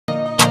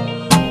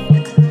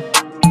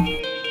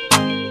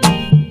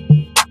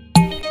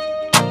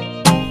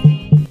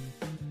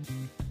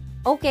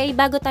Okay,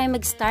 bago tayo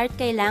mag-start,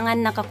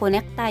 kailangan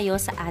nakakonect tayo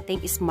sa ating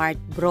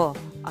Smartbro.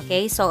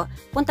 Okay, so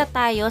punta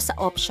tayo sa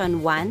option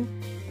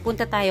 1.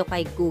 Punta tayo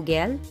kay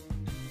Google.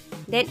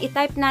 Then,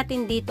 i-type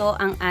natin dito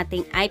ang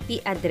ating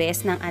IP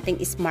address ng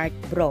ating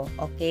Smartbro.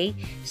 Okay,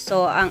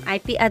 so ang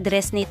IP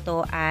address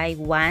nito ay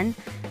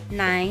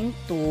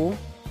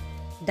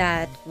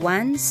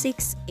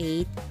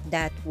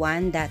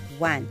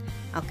 192.168.1.1.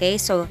 Okay,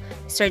 so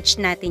search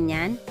natin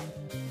yan.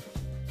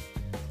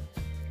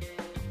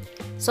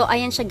 So,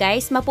 ayan siya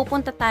guys.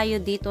 Mapupunta tayo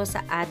dito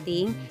sa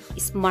ating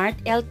Smart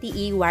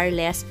LTE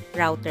wireless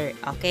router.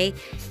 Okay?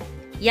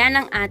 Yan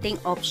ang ating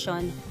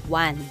option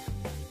 1.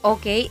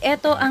 Okay?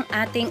 Ito ang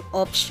ating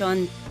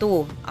option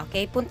 2.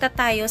 Okay? Punta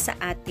tayo sa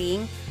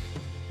ating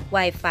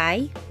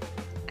Wi-Fi.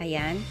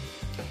 Ayan.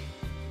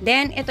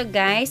 Then, ito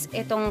guys.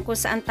 Itong kung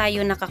saan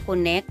tayo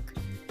nakakonect.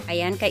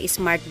 Ayan, kay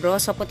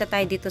Smartbro. So, punta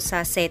tayo dito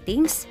sa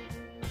settings.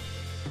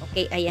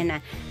 Okay, ayan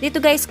na.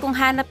 Dito guys, kung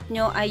hanap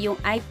nyo ay yung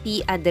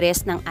IP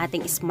address ng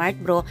ating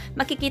Smartbro,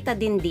 makikita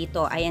din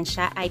dito. Ayan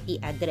siya,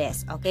 IP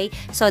address. Okay?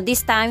 So,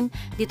 this time,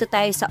 dito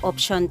tayo sa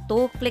option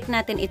 2. Click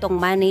natin itong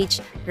Manage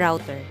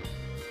Router.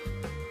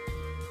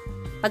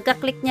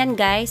 Pagka-click nyan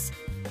guys,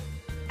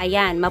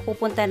 ayan,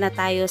 mapupunta na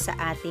tayo sa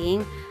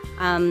ating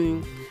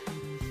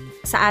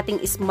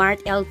Smart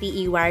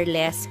LTE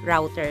wireless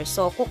router.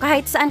 So, kung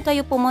kahit saan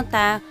kayo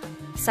pumunta,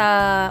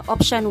 sa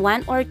option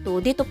 1 or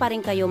 2, dito pa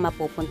rin kayo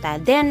mapupunta.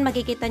 Then,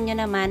 makikita nyo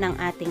naman ang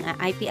ating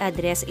IP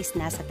address is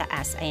nasa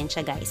taas. Ayan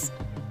siya guys.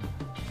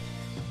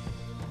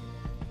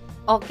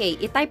 Okay,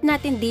 i-type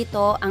natin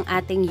dito ang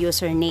ating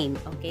username.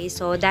 Okay,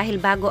 so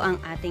dahil bago ang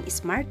ating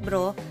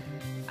Smartbro,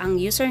 ang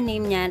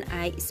username niyan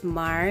ay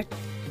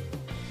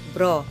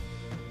Smartbro.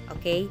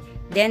 Okay,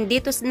 then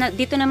dito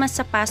naman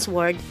sa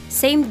password,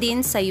 same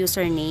din sa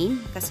username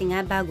kasi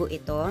nga bago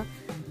ito.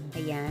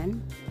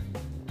 Ayan.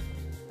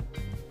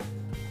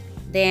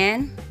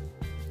 Then,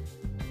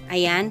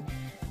 ayan,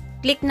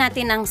 click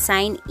natin ang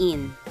sign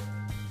in.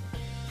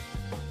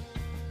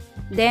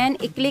 Then,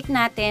 i-click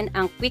natin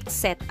ang quick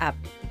setup.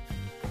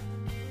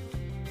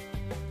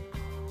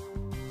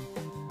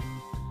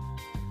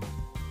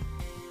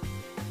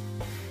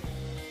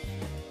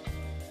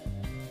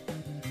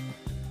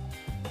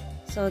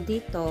 So,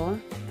 dito,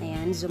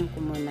 ayan, zoom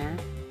ko muna.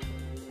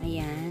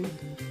 Ayan,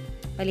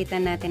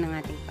 palitan natin ang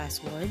ating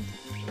password.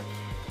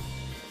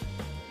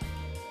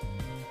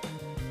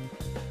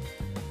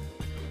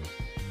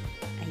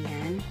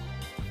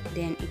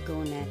 Then,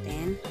 i-go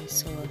natin.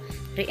 So,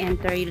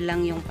 re-enter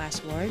lang yung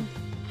password.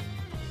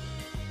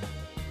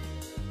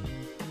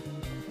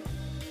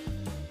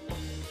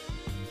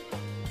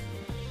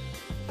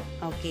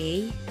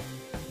 Okay.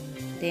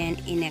 Then,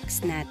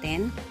 i-next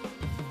natin.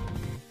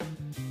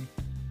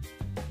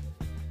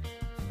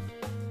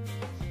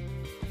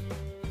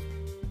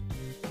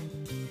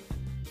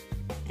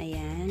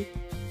 Ayan.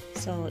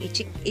 So,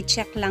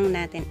 i-check lang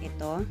natin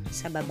ito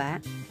sa baba.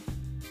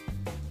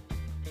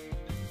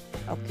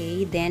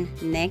 Okay, then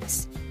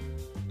next.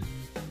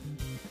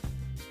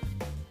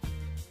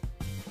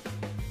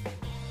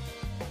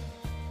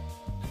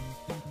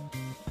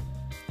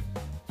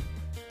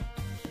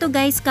 Ito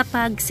guys,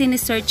 kapag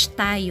sinesearch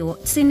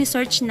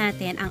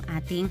natin ang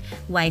ating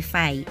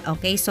Wi-Fi.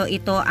 Okay, so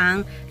ito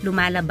ang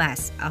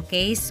lumalabas.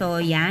 Okay, so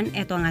yan,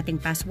 ito ang ating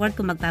password.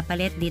 Kung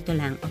magpapalit, dito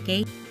lang.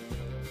 Okay.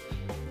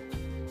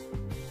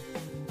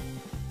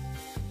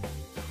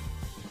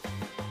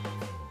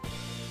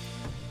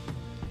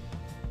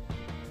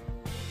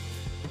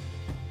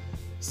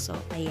 So,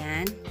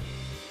 ayan.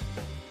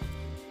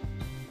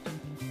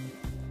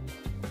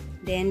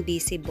 Then,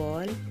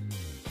 visible.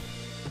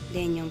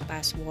 Then, yung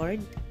password.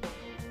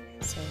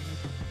 So,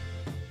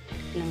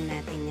 lang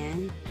natin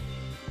yan.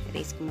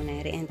 Erase ko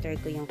muna. Re-enter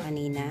ko yung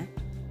kanina.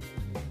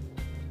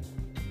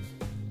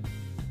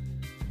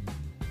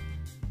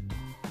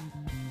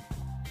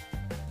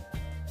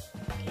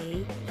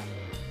 Okay.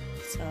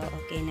 So,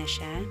 okay na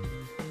siya.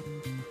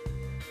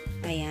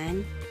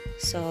 Ayan.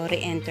 So,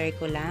 re-enter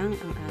ko lang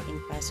ang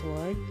aking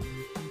password.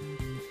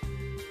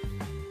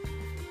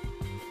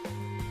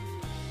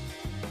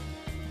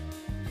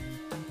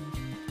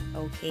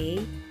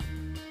 Okay.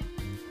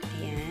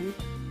 Ayan.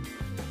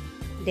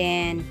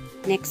 Then,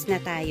 next na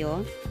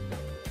tayo.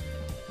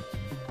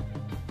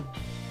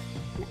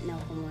 Now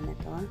ko muna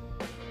to.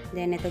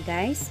 Then, ito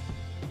guys.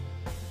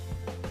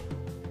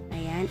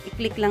 Ayan.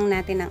 I-click lang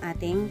natin ang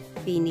ating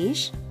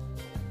finish.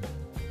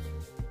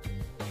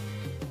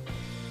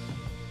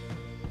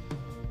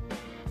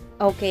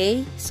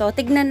 Okay, so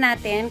tignan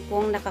natin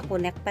kung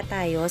nakakonect pa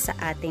tayo sa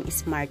ating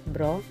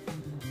Smartbro.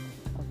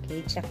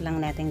 Okay, check lang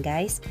natin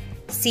guys.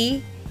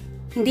 See,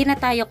 hindi na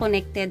tayo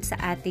connected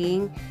sa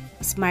ating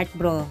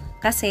Smartbro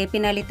kasi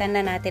pinalitan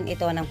na natin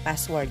ito ng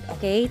password.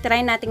 Okay,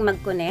 try nating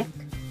mag-connect.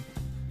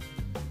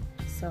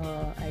 So,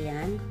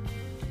 ayan.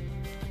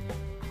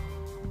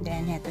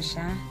 Then, heto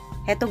siya.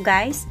 Heto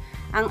guys,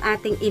 ang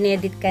ating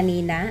inedit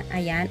kanina.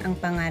 Ayan, ang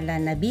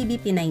pangalan na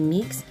BB Pinay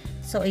Mix.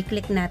 So,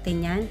 i-click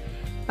natin yan.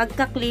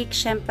 Pagka-click,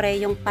 syempre,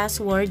 yung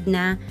password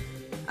na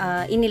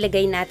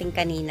inilagay natin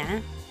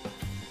kanina.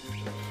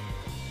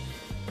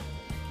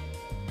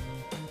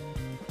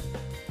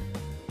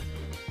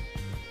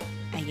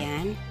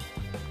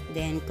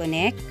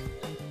 i-connect.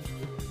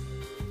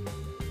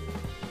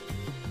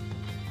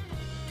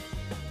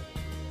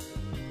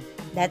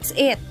 That's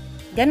it.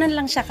 Ganun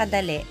lang siya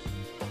kadali.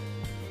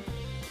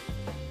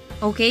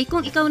 Okay,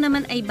 kung ikaw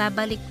naman ay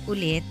babalik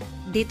ulit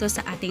dito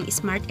sa ating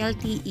Smart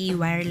LTE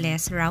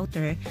wireless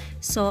router,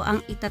 so ang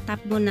itatap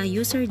mo na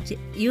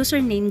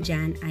username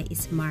dyan ay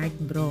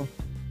Smartbro.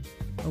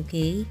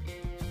 Okay?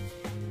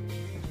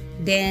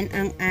 Then,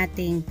 ang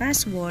ating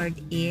password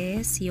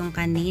is yung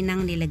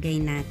kaninang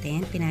nilagay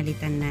natin,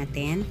 pinalitan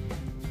natin.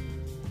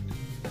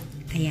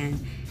 Ayan.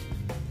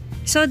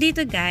 So,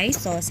 dito guys,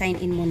 so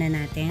sign in muna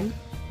natin.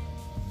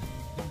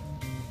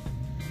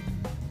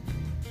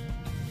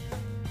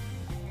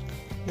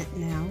 Not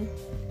now.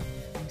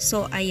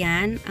 So,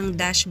 ayan ang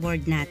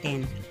dashboard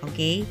natin.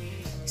 Okay?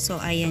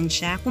 So, ayan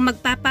siya. Kung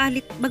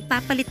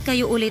magpapalit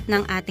kayo ulit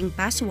ng ating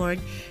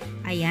password,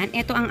 ayan,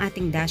 ito ang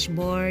ating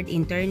dashboard,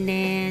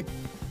 internet,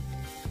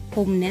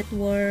 home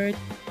network,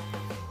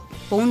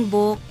 phone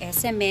book,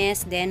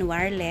 SMS, then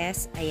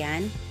wireless.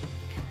 Ayan.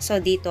 So,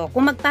 dito,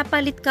 kung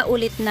magpapalit ka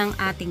ulit ng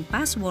ating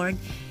password,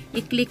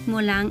 i-click mo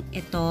lang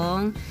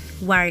itong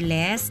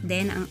wireless,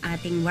 then ang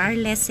ating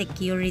wireless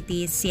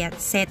security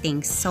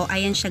settings. So,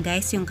 ayan siya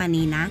guys, yung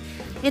kanina.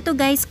 Ito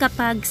guys,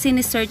 kapag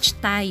sinesearch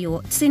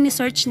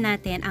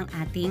natin ang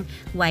ating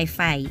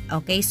Wi-Fi.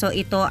 Okay, so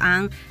ito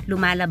ang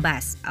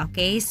lumalabas.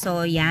 Okay,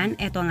 so yan,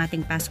 ito ang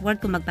ating password.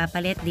 Kung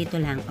magpapalit,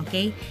 dito lang.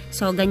 Okay,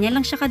 so ganyan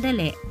lang siya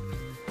kadali.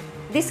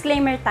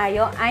 Disclaimer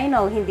tayo, I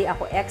know hindi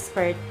ako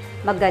expert,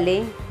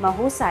 magaling,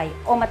 mahusay,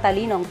 o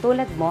matalinong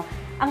tulad mo.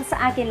 Ang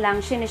sa akin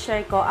lang,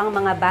 sinishare ko ang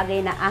mga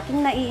bagay na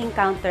aking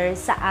nai-encounter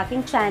sa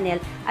aking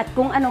channel at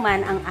kung ano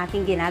man ang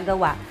aking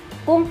ginagawa.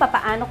 Kung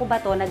papaano ko ba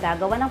ito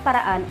nagagawa ng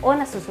paraan o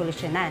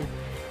nasusolusyonan.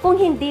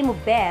 Kung hindi mo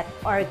bet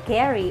or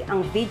carry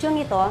ang video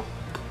nito,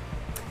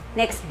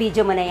 next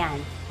video mo na yan.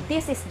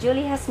 This is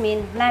Julie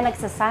Hasmin na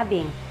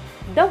nagsasabing,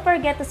 don't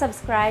forget to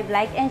subscribe,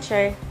 like, and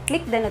share,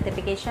 click the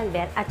notification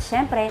bell, at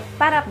syempre,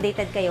 para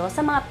updated kayo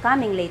sa mga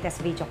upcoming latest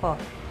video ko.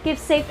 Keep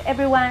safe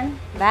everyone!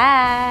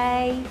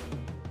 Bye!